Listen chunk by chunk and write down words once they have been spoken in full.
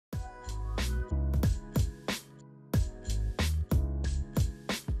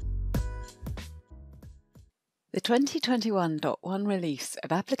The 2021.1 release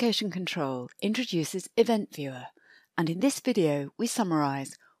of Application Control introduces Event Viewer, and in this video we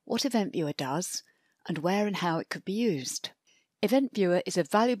summarise what Event Viewer does and where and how it could be used. Event Viewer is a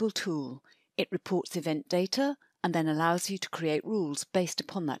valuable tool. It reports event data and then allows you to create rules based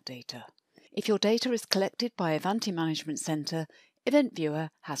upon that data. If your data is collected by Ivanti Management Center, Event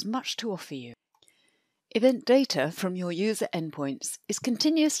Viewer has much to offer you. Event data from your user endpoints is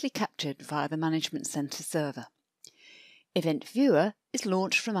continuously captured via the Management Center server. Event Viewer is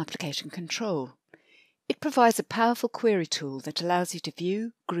launched from Application Control. It provides a powerful query tool that allows you to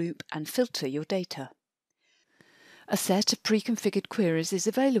view, group and filter your data. A set of pre-configured queries is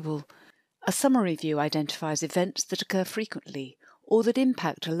available. A summary view identifies events that occur frequently or that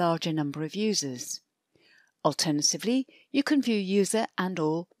impact a larger number of users. Alternatively, you can view user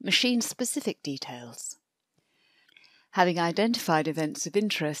and/or machine-specific details. Having identified events of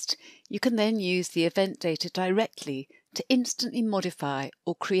interest, you can then use the event data directly to instantly modify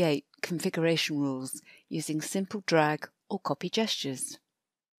or create configuration rules using simple drag or copy gestures.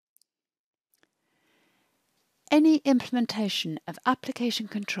 Any implementation of application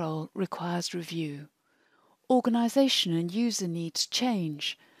control requires review. Organization and user needs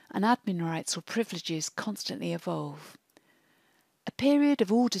change, and admin rights or privileges constantly evolve. A period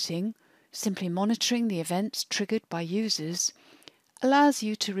of auditing, simply monitoring the events triggered by users, allows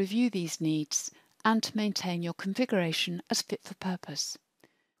you to review these needs and to maintain your configuration as fit for purpose.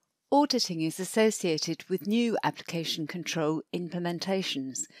 Auditing is associated with new application control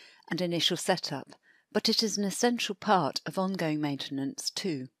implementations and initial setup, but it is an essential part of ongoing maintenance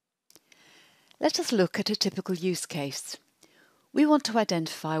too. Let us look at a typical use case. We want to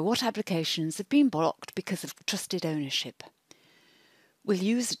identify what applications have been blocked because of trusted ownership. We'll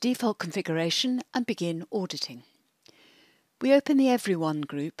use a default configuration and begin auditing. We open the Everyone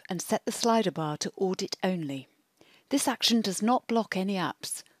group and set the slider bar to Audit Only. This action does not block any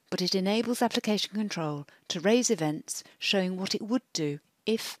apps, but it enables application control to raise events showing what it would do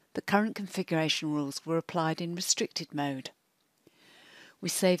if the current configuration rules were applied in restricted mode. We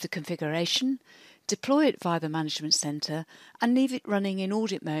save the configuration, deploy it via the Management Center and leave it running in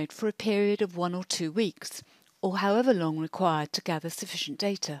audit mode for a period of 1 or 2 weeks, or however long required to gather sufficient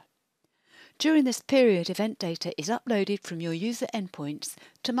data. During this period, event data is uploaded from your user endpoints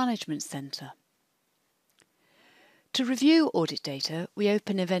to Management Center. To review audit data, we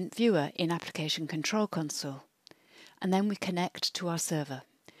open Event Viewer in Application Control Console, and then we connect to our server.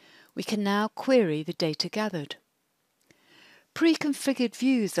 We can now query the data gathered. Pre-configured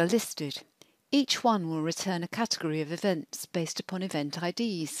views are listed. Each one will return a category of events based upon event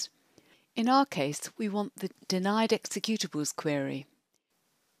IDs. In our case, we want the Denied Executables query.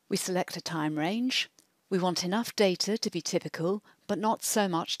 We select a time range. We want enough data to be typical, but not so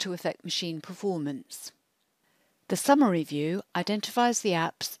much to affect machine performance. The Summary view identifies the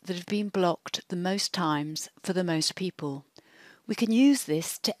apps that have been blocked the most times for the most people. We can use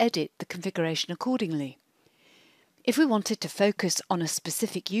this to edit the configuration accordingly. If we wanted to focus on a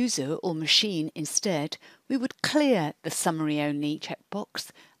specific user or machine instead, we would clear the Summary Only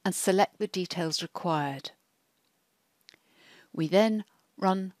checkbox and select the details required. We then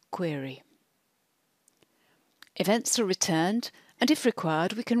run query. Events are returned, and if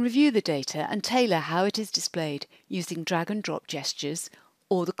required, we can review the data and tailor how it is displayed using drag and drop gestures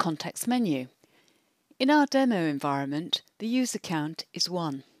or the context menu. In our demo environment, the user count is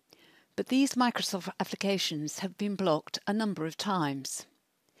 1, but these Microsoft applications have been blocked a number of times.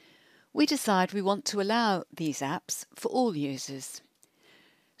 We decide we want to allow these apps for all users.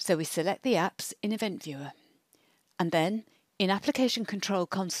 So we select the apps in Event Viewer, and then in Application Control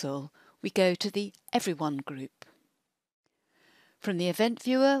Console we go to the Everyone group. From the Event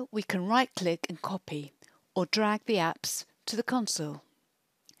Viewer we can right-click and copy or drag the apps to the console.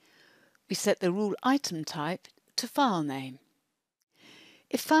 We set the rule item type to file name.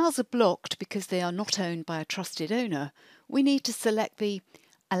 If files are blocked because they are not owned by a trusted owner, we need to select the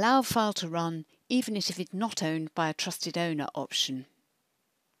Allow file to run even if it is not owned by a trusted owner option.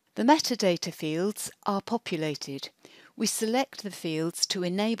 The metadata fields are populated. We select the fields to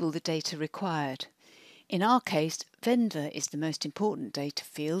enable the data required. In our case, vendor is the most important data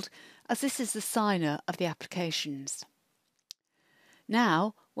field, as this is the signer of the applications.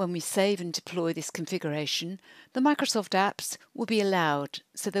 Now, when we save and deploy this configuration, the Microsoft apps will be allowed,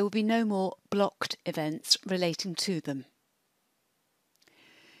 so there will be no more blocked events relating to them.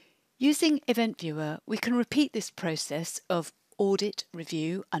 Using Event Viewer, we can repeat this process of audit,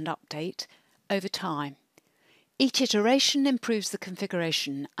 review and update over time. Each iteration improves the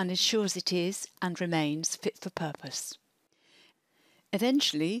configuration and ensures it is and remains fit for purpose.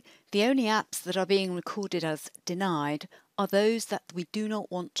 Eventually, the only apps that are being recorded as denied are those that we do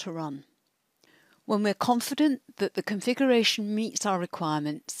not want to run. When we're confident that the configuration meets our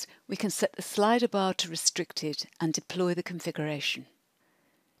requirements, we can set the slider bar to restricted and deploy the configuration.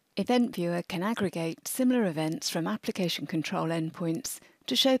 Event Viewer can aggregate similar events from application control endpoints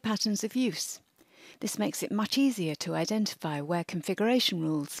to show patterns of use. This makes it much easier to identify where configuration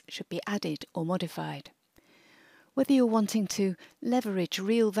rules should be added or modified. Whether you're wanting to leverage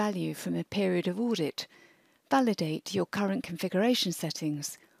real value from a period of audit, validate your current configuration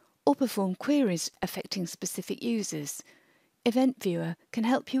settings, or perform queries affecting specific users, Event Viewer can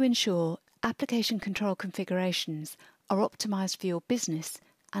help you ensure application control configurations are optimized for your business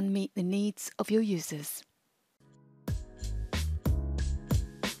and meet the needs of your users.